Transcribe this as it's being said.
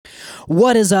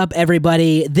What is up,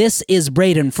 everybody? This is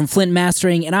Braden from Flint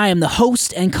Mastering, and I am the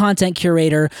host and content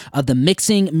curator of the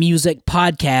Mixing Music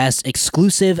Podcast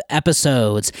exclusive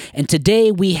episodes. And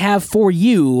today we have for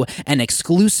you an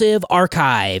exclusive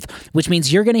archive, which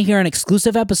means you're going to hear an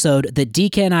exclusive episode that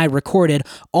DK and I recorded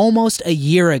almost a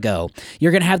year ago.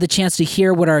 You're going to have the chance to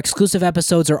hear what our exclusive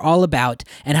episodes are all about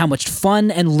and how much fun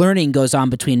and learning goes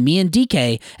on between me and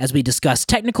DK as we discuss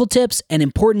technical tips and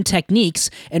important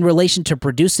techniques in relation to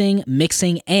producing,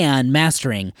 mixing, and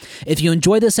mastering. If you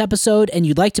enjoy this episode and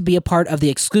you'd like to be a part of the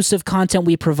exclusive content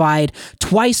we provide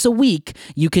twice a week,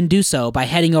 you can do so by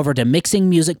heading over to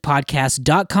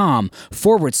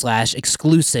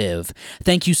mixingmusicpodcast.com/exclusive.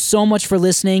 Thank you so much for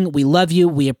listening. We love you,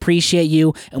 we appreciate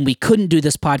you, and we couldn't do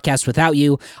this podcast without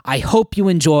you. I hope you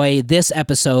enjoy this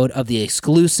episode of the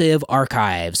exclusive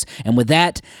archives. And with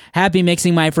that, happy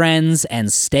mixing, my friends,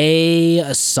 and stay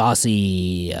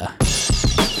saucy.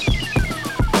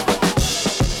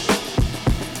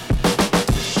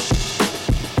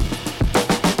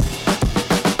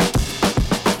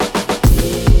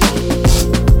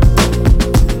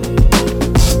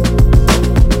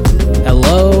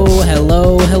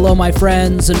 Hello, my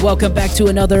friends, and welcome back to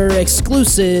another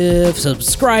exclusive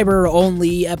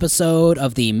subscriber-only episode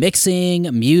of the Mixing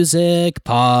Music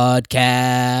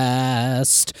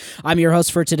Podcast. I'm your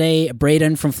host for today,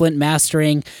 Braden from Flint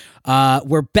Mastering.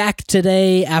 We're back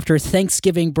today after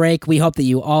Thanksgiving break. We hope that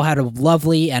you all had a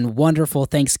lovely and wonderful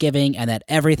Thanksgiving and that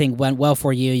everything went well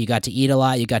for you. You got to eat a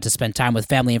lot, you got to spend time with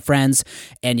family and friends,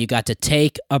 and you got to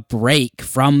take a break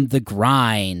from the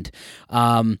grind.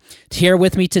 Here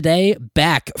with me today,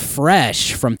 back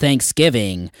fresh from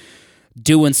Thanksgiving,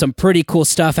 doing some pretty cool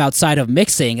stuff outside of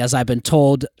mixing, as I've been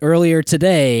told earlier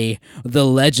today, the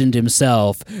legend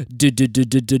himself, Daddy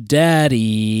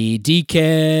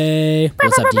DK.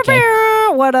 What's up,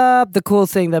 DK? What up? The cool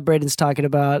thing that Braden's talking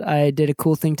about. I did a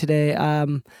cool thing today.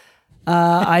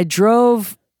 I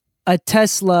drove a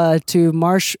Tesla to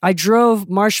I drove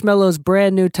Marshmallow's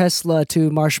brand new Tesla to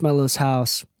Marshmallow's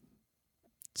house.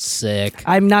 Sick.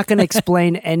 I'm not going to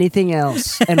explain anything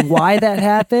else and why that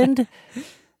happened.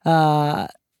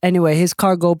 Anyway, his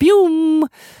car go boom,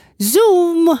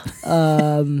 zoom.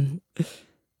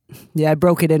 Yeah, I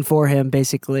broke it in for him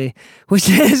basically, which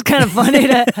is kind of funny.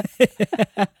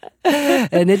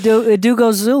 And it do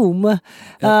go zoom.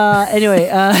 Anyway,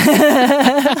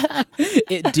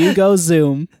 it do go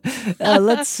zoom.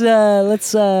 Let's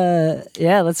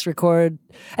record.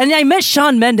 And I met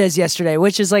Shawn Mendes yesterday,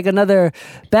 which is like another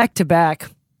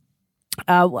back-to-back.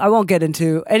 I won't get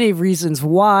into any reasons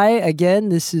why. Again,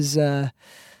 this is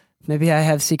maybe I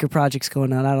have secret projects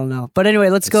going on. I don't know. But anyway,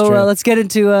 let's go. Let's get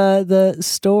into the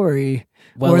story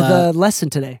or the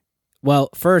lesson today. Well,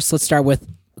 first, let's start with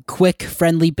quick,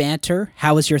 friendly banter.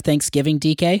 How was your Thanksgiving,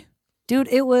 DK? Dude,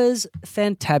 it was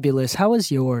fantabulous. How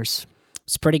was yours?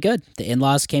 It's pretty good. The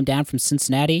in-laws came down from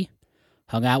Cincinnati,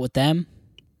 hung out with them.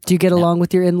 Do you get along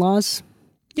with your in-laws?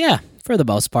 Yeah, for the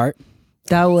most part.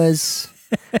 That was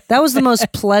the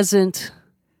most pleasant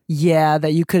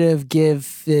that you could have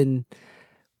given.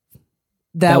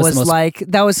 That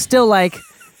was still like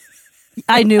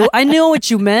I knew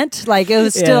what you meant. Like it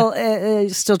was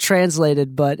still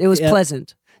translated, but it was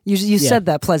pleasant. You said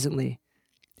that pleasantly.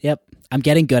 Yep. I'm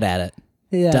getting good at it.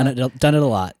 Yeah. Done it a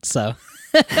lot. So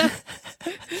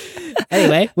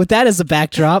anyway, with that as a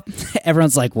backdrop,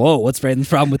 everyone's like, whoa, what's Braden's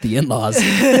problem with the in-laws?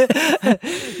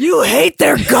 You hate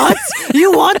their guts?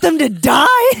 You want them to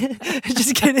die?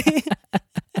 Just kidding.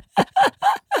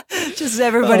 Just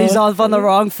everybody's off on the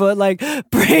wrong foot, like,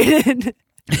 Braden.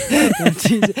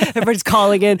 Everybody's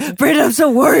calling in. Braden, I'm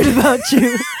so worried about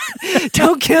you.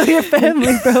 Don't kill your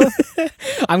family, bro.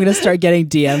 I'm going to start getting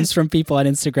DMs from people on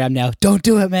Instagram now. Don't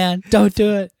do it, man. Don't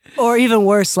do it. Or even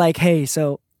worse, like, hey,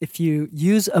 so if you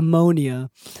use ammonia,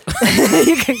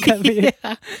 you can come here.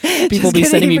 Yeah. People be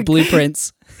sending me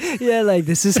blueprints. Yeah, like,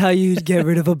 this is how you get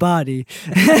rid of a body.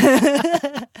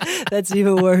 That's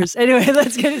even worse. Anyway,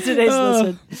 let's get into today's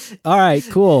lesson. All right,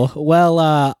 cool. Well,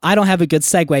 I don't have a good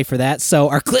segue for that. So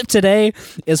our clip today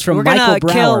is from Michael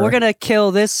Brower. We're going to kill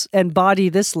this and body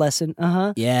this lesson.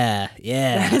 Uh-huh. Yeah.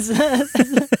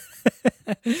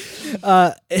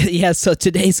 So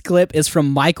today's clip is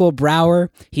from Michael Brower.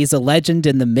 He's a legend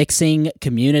in the mixing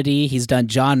community. He's done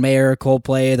John Mayer,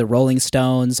 Coldplay, the Rolling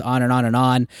Stones, on and on and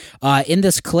on. In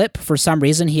this clip, for some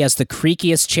reason, he has the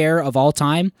creakiest chair of all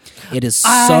time. It is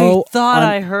so...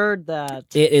 I heard that.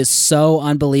 It is so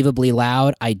unbelievably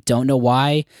loud. I don't know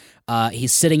why.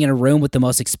 He's sitting in a room with the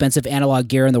most expensive analog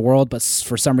gear in the world, but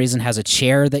for some reason has a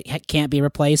chair that can't be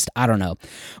replaced. I don't know.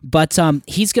 But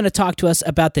he's going to talk to us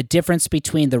about the difference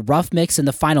between the rough mix and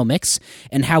the final mix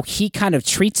and how he kind of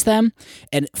treats them.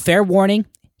 And fair warning,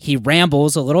 he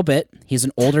rambles a little bit. He's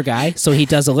an older guy, so he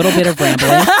does a little bit of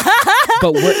rambling.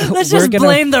 But let's just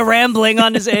blame the rambling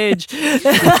on his age.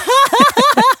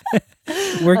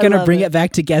 We're going to bring it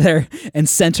back together and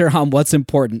center on what's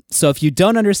important. So if you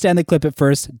don't understand the clip at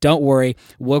first, don't worry.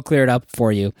 We'll clear it up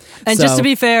for you. And just to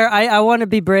be fair, I want to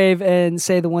be brave and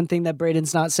say the one thing that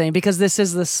Braden's not saying, because this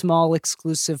is the small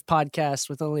exclusive podcast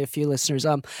with only a few listeners.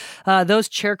 Those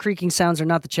chair creaking sounds are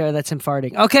not the chair, that's him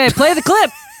farting. Okay, play the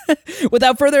clip.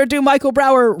 Without further ado, Michael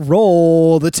Brower,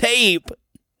 roll the tape.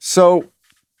 So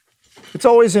it's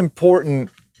always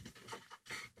important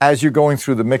as you're going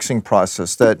through the mixing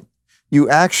process that you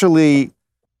actually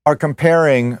are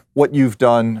comparing what you've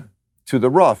done to the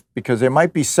rough, because there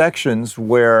might be sections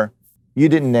where you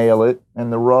didn't nail it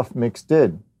and the rough mix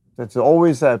did. There's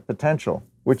always that potential,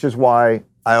 which is why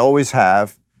I always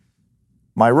have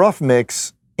my rough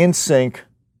mix in sync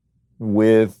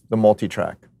with the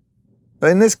multi-track.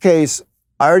 In this case,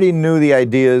 I already knew the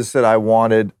ideas that I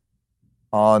wanted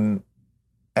on,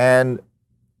 and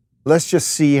let's just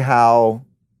see how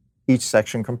each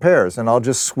section compares. And I'll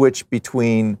just switch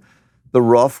between the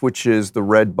rough, which is the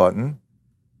red button,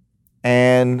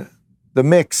 and the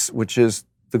mix, which is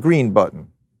the green button.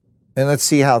 And let's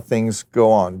see how things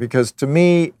go on. Because to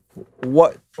me,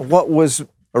 what was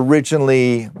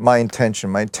originally my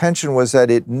intention? My intention was that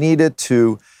it needed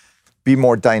to be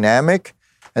more dynamic,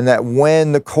 and that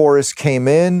when the chorus came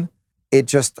in, it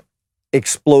just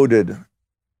exploded.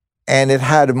 And it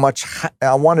had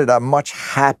I wanted a much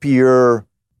happier,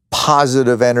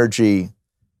 positive energy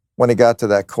when it got to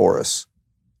that chorus.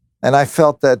 And I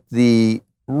felt that the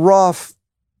rough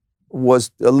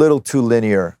was a little too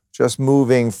linear, just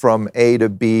moving from A to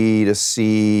B to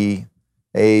C,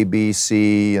 A, B,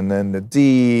 C, and then the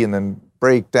D, and then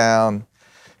breakdown.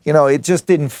 You know, it just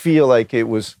didn't feel like it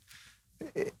was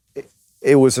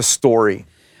a story.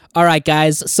 All right,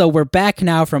 guys. So we're back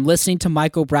now from listening to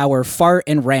Michael Brower fart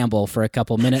and ramble for a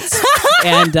couple minutes.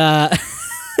 And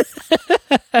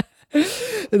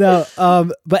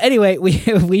but anyway,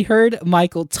 we heard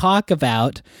Michael talk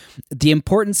about the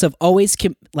importance of always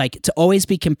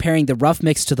be comparing the rough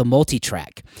mix to the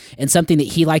multi-track. And something that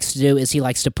he likes to do is he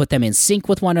likes to put them in sync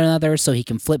with one another so he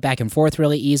can flip back and forth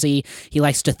really easy. He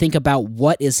likes to think about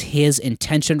what is his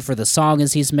intention for the song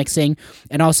as he's mixing,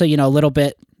 and also, a little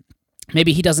bit.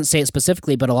 Maybe he doesn't say it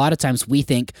specifically, but a lot of times we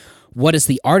think, what is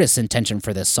the artist's intention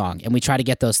for this song? And we try to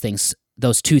get those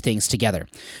two things together.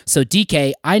 So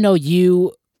DK, I know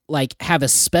you have a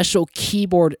special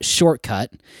keyboard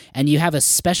shortcut, and you have a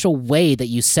special way that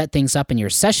you set things up in your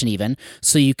session even,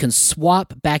 so you can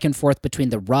swap back and forth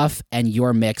between the rough and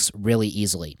your mix really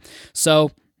easily.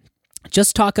 So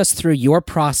just talk us through your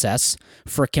process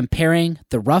for comparing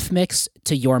the rough mix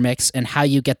to your mix and how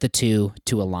you get the two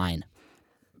to align.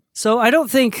 So I don't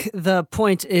think the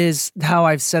point is how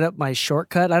I've set up my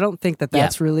shortcut. I don't think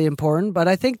that's really important, but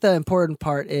I think the important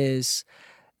part is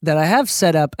that I have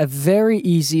set up a very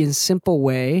easy and simple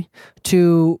way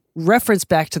to reference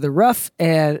back to the rough,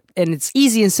 and it's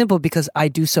easy and simple because I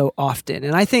do so often,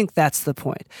 and I think that's the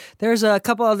point. There's a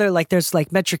couple other, there's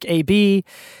metric AB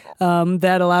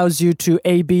that allows you to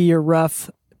AB your rough.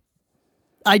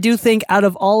 I do think out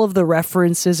of all of the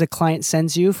references a client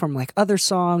sends you from other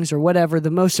songs or whatever, the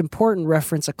most important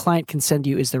reference a client can send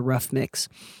you is the rough mix.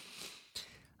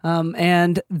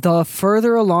 And the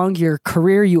further along your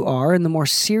career you are and the more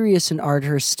serious an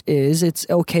artist is, it's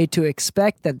okay to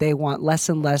expect that they want less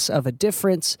and less of a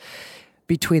difference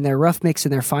between their rough mix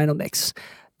and their final mix.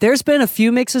 There's been a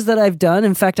few mixes that I've done.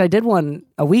 In fact, I did one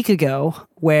a week ago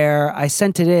where I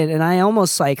sent it in and I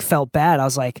almost felt bad. I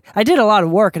was like, I did a lot of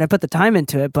work and I put the time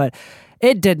into it, but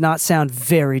it did not sound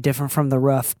very different from the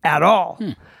rough at all.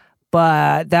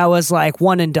 But that was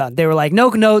one and done. They were like, no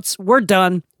notes, we're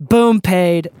done, boom,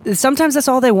 paid. Sometimes that's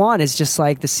all they want is just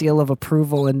the seal of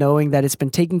approval and knowing that it's been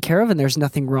taken care of and there's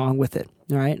nothing wrong with it,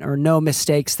 right? Or no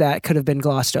mistakes that could have been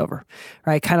glossed over,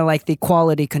 right? Kind of like the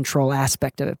quality control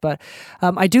aspect of it. But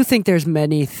I do think there's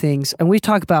many things, and we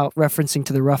talk about referencing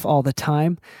to the rough all the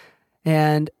time.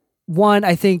 And one,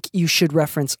 I think you should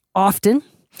reference often.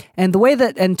 And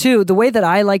two, the way that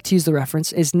I like to use the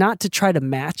reference is not to try to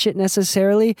match it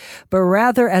necessarily, but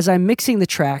rather as I'm mixing the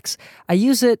tracks, I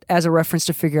use it as a reference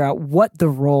to figure out what the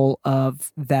role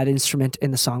of that instrument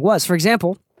in the song was. For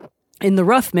example, In the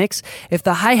rough mix, if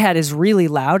the hi-hat is really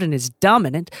loud and is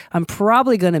dominant, I'm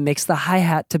probably going to mix the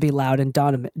hi-hat to be loud and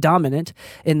dominant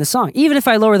in the song. Even if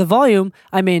I lower the volume,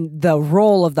 I mean, the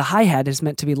role of the hi-hat is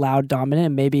meant to be loud, dominant,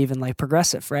 and maybe even like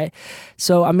progressive, right?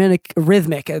 So I'm going to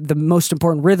rhythmic, the most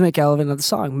important rhythmic element of the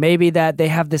song. Maybe that they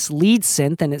have this lead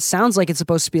synth and it sounds like it's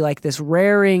supposed to be like this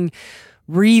raring,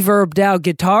 reverbed out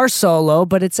guitar solo,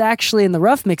 but it's actually in the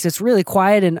rough mix, it's really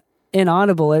quiet and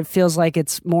inaudible. It feels like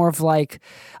it's more of like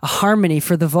a harmony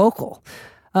for the vocal.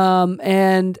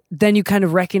 And then you kind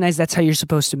of recognize that's how you're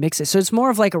supposed to mix it. So it's more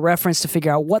of like a reference to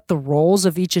figure out what the roles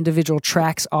of each individual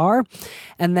tracks are.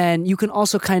 And then you can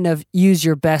also kind of use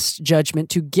your best judgment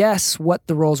to guess what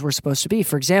the roles were supposed to be.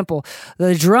 For example,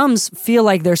 the drums feel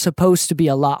like they're supposed to be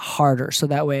a lot harder. So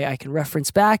that way I can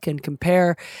reference back and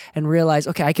compare and realize,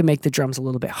 okay, I can make the drums a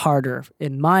little bit harder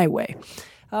in my way.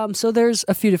 So there's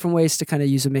a few different ways to kind of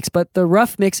use a mix, but the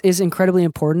rough mix is incredibly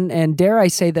important. And dare I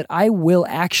say that I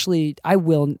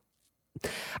won't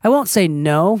say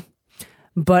no,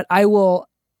 but I will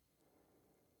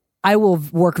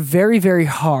work very, very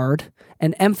hard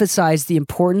and emphasize the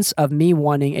importance of me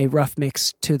wanting a rough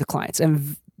mix to the clients.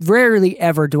 And rarely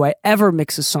ever do I ever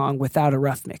mix a song without a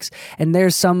rough mix. And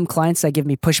there's some clients that give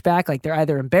me pushback, like they're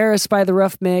either embarrassed by the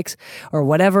rough mix or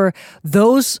whatever.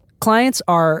 Those clients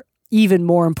are even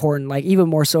more important, like even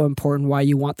more so important why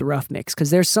you want the rough mix. Because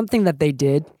there's something that they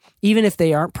did, even if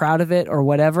they aren't proud of it or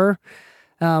whatever,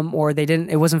 or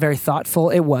it wasn't very thoughtful,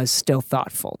 it was still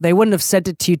thoughtful. They wouldn't have sent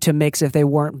it to you to mix if they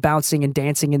weren't bouncing and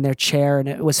dancing in their chair and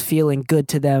it was feeling good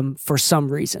to them for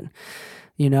some reason,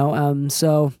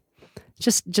 so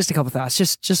just a couple thoughts.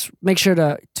 Just make sure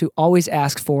to always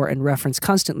ask for and reference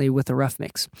constantly with a rough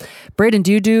mix. Braden,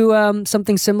 do you do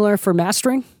something similar for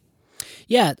mastering?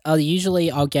 Yeah, usually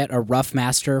I'll get a rough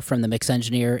master from the mix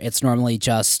engineer. It's normally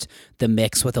just the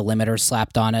mix with a limiter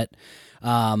slapped on it.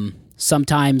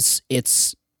 Sometimes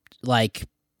it's like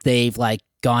they've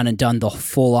gone and done the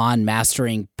full-on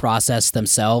mastering process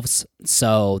themselves.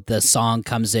 So the song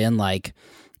comes in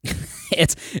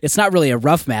it's not really a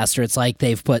rough master. It's like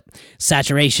they've put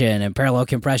saturation and parallel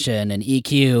compression and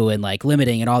EQ and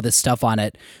limiting and all this stuff on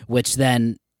it, which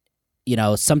then,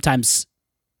 sometimes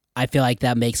I feel like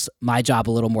that makes my job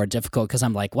a little more difficult because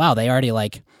I'm like, wow, they already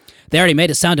made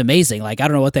it sound amazing. I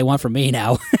don't know what they want from me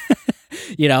now,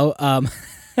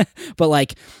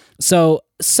 but so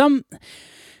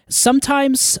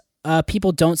sometimes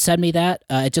people don't send me that.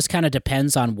 It just kind of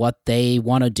depends on what they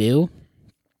want to do.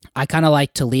 I kind of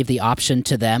like to leave the option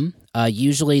to them.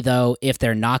 Usually, though, if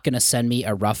they're not going to send me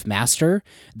a rough master,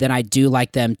 then I do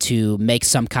like them to make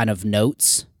some kind of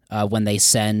notes when they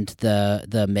send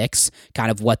the mix, kind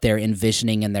of what they're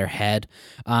envisioning in their head.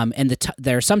 And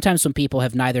there are sometimes when people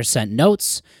have neither sent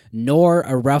notes nor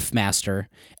a rough master,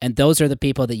 and those are the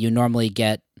people that you normally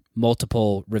get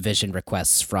multiple revision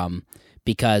requests from,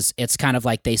 because it's kind of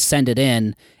like they send it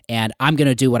in and I'm going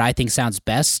to do what I think sounds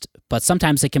best, but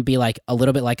sometimes it can be a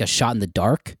little bit like a shot in the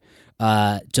dark,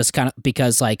 just kind of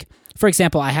because for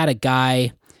example, I had a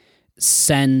guy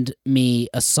send me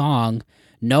a song,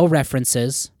 no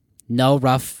references, no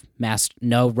rough master,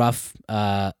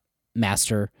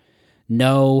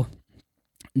 no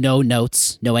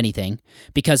notes, no anything,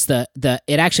 because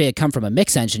it actually had come from a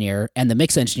mix engineer, and the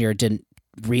mix engineer didn't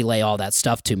relay all that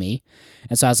stuff to me.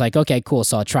 And so I was like, okay, cool,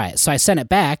 so I'll try it. So I sent it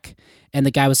back, and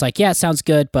the guy was like, yeah, it sounds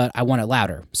good, but I want it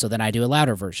louder. So then I do a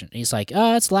louder version. And he's like,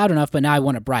 oh, it's loud enough, but now I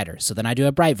want it brighter. So then I do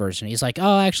a bright version. He's like,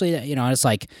 oh, actually, and it's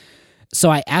like, so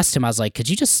I asked him, I was like, could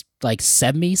you just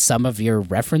send me some of your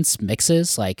reference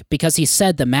mixes? Because he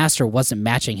said the master wasn't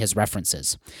matching his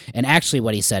references. And actually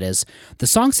what he said is, the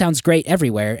song sounds great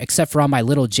everywhere except for on my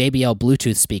little JBL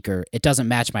Bluetooth speaker. It doesn't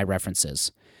match my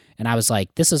references. And I was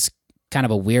like, this is kind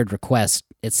of a weird request.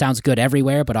 It sounds good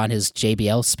everywhere, but on his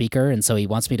JBL speaker, and so he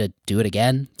wants me to do it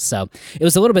again. So it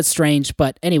was a little bit strange,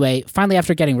 but anyway, finally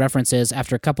after getting references,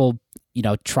 after a couple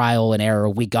trial and error,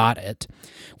 we got it,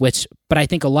 but I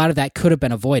think a lot of that could have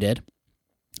been avoided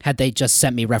had they just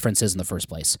sent me references in the first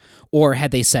place, or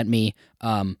had they sent me,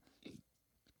 a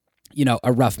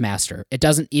rough master. It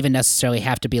doesn't even necessarily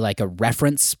have to be a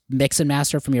reference mix and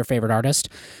master from your favorite artist,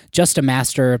 just a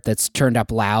master that's turned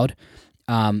up loud,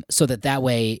 so that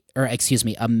way, or excuse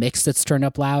me, a mix that's turned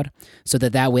up loud, so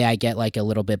that way I get a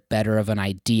little bit better of an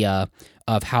idea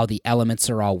of how the elements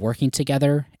are all working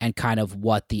together and kind of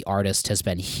what the artist has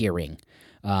been hearing.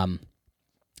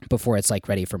 before it's like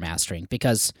ready for mastering,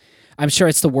 because I'm sure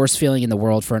it's the worst feeling in the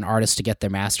world for an artist to get their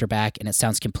master back and it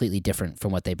sounds completely different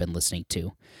from what they've been listening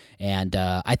to. And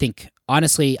I think,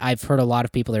 honestly, I've heard a lot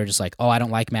of people that are just like, oh, I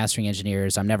don't like mastering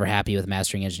engineers. I'm never happy with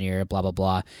mastering engineer, blah, blah,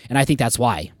 blah. And I think that's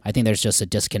why. I think there's just a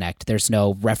disconnect. There's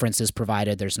no references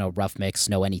provided. There's no rough mix,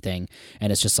 no anything.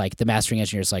 And it's just like the mastering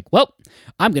engineer is like, well,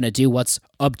 I'm going to do what's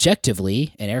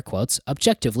objectively, in air quotes,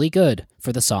 objectively good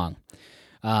for the song.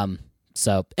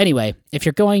 So anyway, if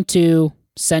you're going to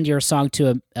send your song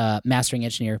to a mastering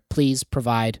engineer, please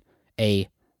provide a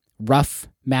rough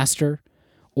master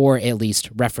or at least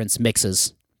reference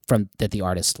mixes from that the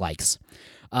artist likes.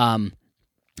 I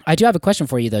do have a question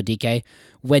for you though, DK.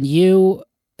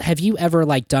 Have you ever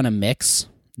like done a mix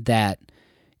that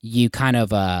you kind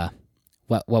of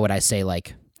what would I say,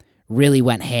 like really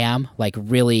went ham, like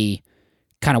really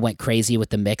kind of went crazy with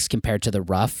the mix compared to the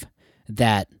rough,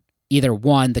 that either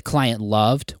one, the client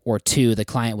loved, or two, the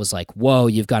client was like, whoa,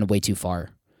 you've gone way too far?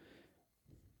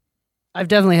 I've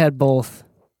definitely had both,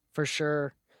 for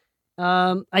sure.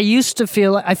 I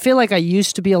feel like I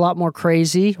used to be a lot more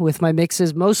crazy with my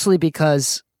mixes, mostly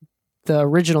because the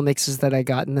original mixes that I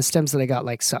got and the stems that I got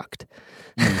like sucked.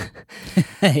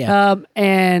 Yeah.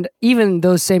 And even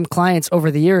those same clients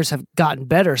over the years have gotten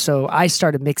better. So I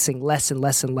started mixing less and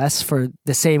less and less for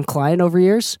the same client over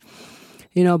years.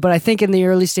 But I think in the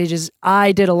early stages,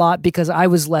 I did a lot because I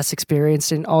was less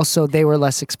experienced and also they were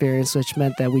less experienced, which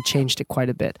meant that we changed it quite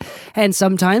a bit. And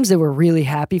sometimes they were really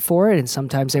happy for it and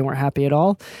sometimes they weren't happy at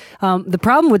all. The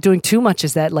problem with doing too much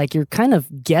is that like you're kind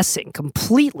of guessing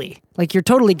completely. Like you're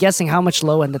totally guessing how much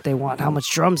low end that they want, how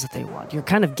much drums that they want. You're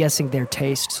kind of guessing their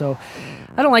taste. So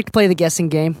I don't like to play the guessing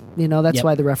game. That's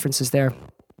why the reference is there.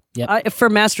 Yep. For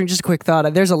mastering, just a quick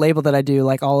thought. There's a label that I do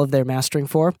like all of their mastering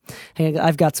for. And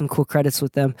I've got some cool credits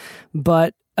with them.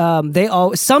 But they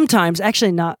all sometimes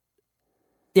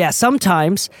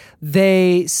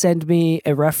they send me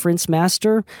a reference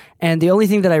master. And the only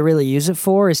thing that I really use it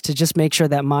for is to just make sure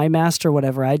that my master,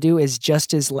 whatever I do, is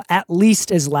just at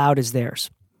least as loud as theirs.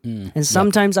 And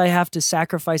sometimes I have to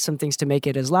sacrifice some things to make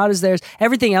it as loud as theirs.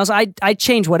 Everything else, I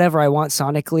change whatever I want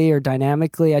sonically or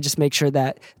dynamically. I just make sure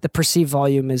that the perceived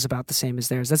volume is about the same as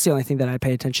theirs. That's the only thing that I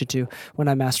pay attention to when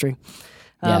I'm mastering.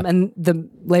 And the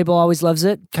label always loves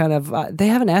it. Kind of, they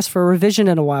haven't asked for a revision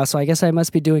in a while, so I guess I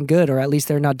must be doing good, or at least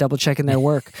they're not double checking their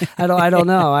work. I don't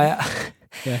know.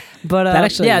 But that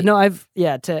actually,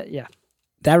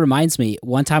 That reminds me.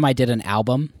 One time I did an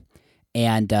album,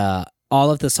 and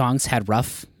all of the songs had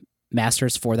rough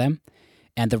masters for them,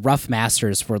 and the rough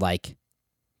masters were like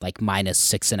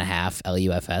minus 6.5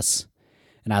 LUFS,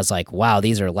 and I was like, wow,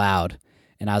 these are loud.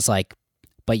 And I was like,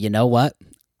 but you know what,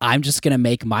 I'm just gonna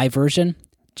make my version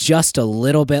just a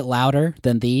little bit louder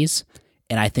than these,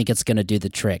 and I think it's gonna do the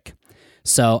trick.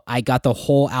 So I got the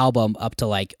whole album up to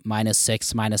like minus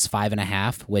 6, minus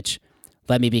 5.5, which,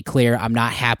 let me be clear, I'm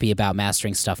not happy about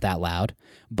mastering stuff that loud,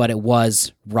 but it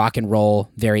was rock and roll,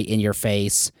 very in your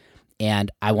face,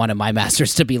 and I wanted my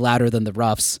masters to be louder than the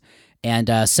roughs, and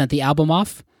sent the album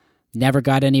off. Never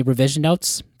got any revision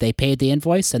notes. They paid the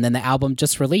invoice, and then the album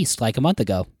just released like a month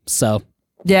ago. So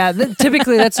yeah,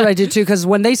 typically that's what I do too, because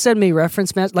when they send me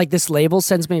reference masters, like this label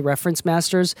sends me reference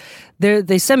masters,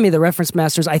 they send me the reference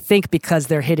masters, I think, because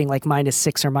they're hitting like minus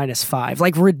 6 or minus 5,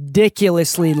 like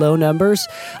ridiculously low numbers.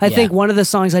 I think one of the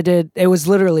songs I did, it was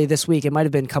literally this week, it might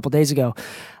have been a couple days ago,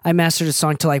 I mastered a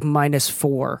song to like minus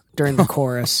 4 during the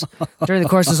chorus. During the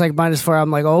chorus, it was like minus 4. I'm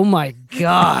like, oh my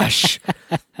gosh.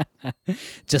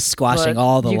 Just squashing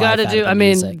all the you life gotta out do. of the I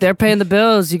mean, music. they're paying the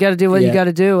bills. You got to do what you got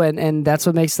to do, and that's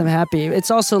what makes them happy. It's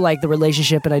also like the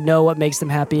relationship, and I know what makes them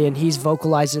happy. And he's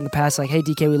vocalized in the past, like, "Hey,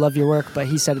 DK, we love your work," but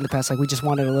he said in the past, like, "We just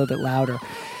want it a little bit louder."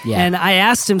 Yeah. And I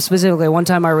asked him specifically one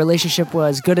time, our relationship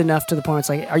was good enough to the point where it's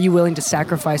like, "Are you willing to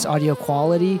sacrifice audio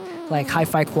quality, like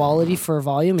hi-fi quality, for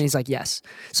volume?" And he's like, "Yes."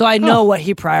 So I know what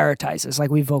he prioritizes. Like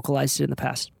we vocalized it in the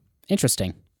past.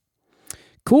 Interesting.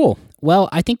 Cool. Well,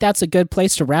 I think that's a good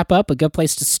place to wrap up, a good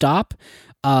place to stop.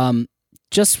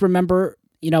 Just remember,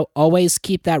 always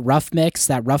keep that rough mix,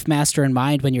 that rough master in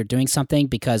mind when you're doing something,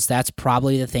 because that's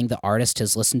probably the thing the artist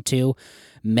has listened to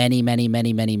many, many,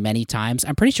 many, many, many times.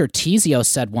 I'm pretty sure Tizio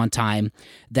said one time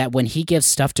that when he gives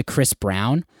stuff to Chris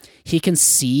Brown, he can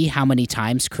see how many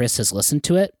times Chris has listened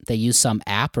to it. They use some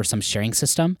app or some sharing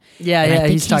system. Yeah,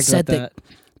 he's talking about that.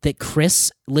 That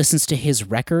Chris listens to his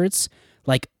records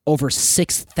like over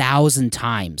 6,000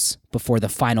 times before the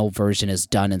final version is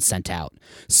done and sent out.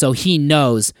 So he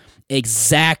knows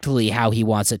exactly how he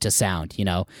wants it to sound,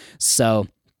 So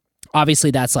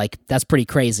obviously that's pretty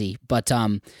crazy, but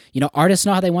artists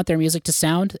know how they want their music to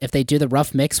sound. If they do the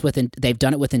rough mix they've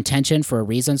done it with intention for a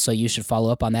reason, so you should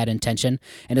follow up on that intention.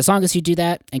 And as long as you do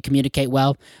that and communicate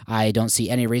well, I don't see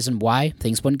any reason why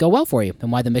things wouldn't go well for you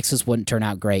and why the mixes wouldn't turn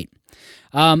out great.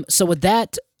 So with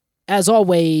that, as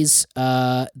always,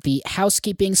 the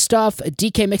housekeeping stuff,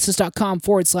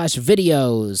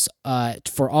 dkmixes.com/videos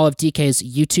for all of DK's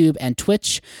YouTube and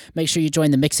Twitch. Make sure you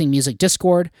join the Mixing Music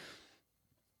Discord.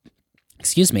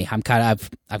 Excuse me, I've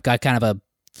got kind of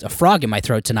a frog in my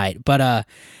throat tonight, but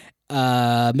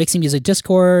Mixing Music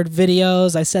Discord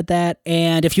videos, I said that.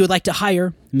 And if you would like to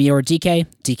hire me or DK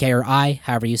or I,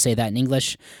 however you say that in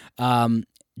English,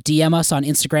 DM us on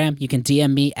Instagram. You can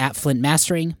DM me at Flint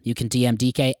Mastering. You can DM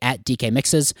DK at DK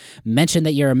Mixes. Mention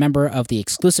that you're a member of the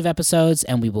exclusive episodes,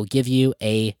 and we will give you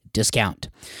a discount.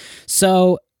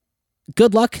 So,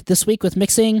 good luck this week with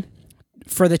mixing.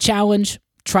 For the challenge,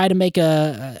 try to make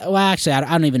actually, I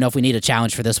don't even know if we need a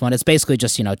challenge for this one. It's basically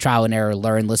just, trial and error,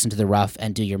 learn, listen to the rough,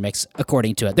 and do your mix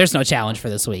according to it. There's no challenge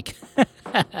for this week.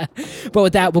 But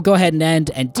with that, we'll go ahead and end,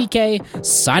 and DK,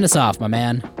 sign us off, my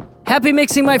man. Happy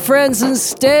mixing, my friends, and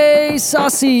stay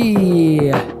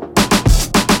saucy!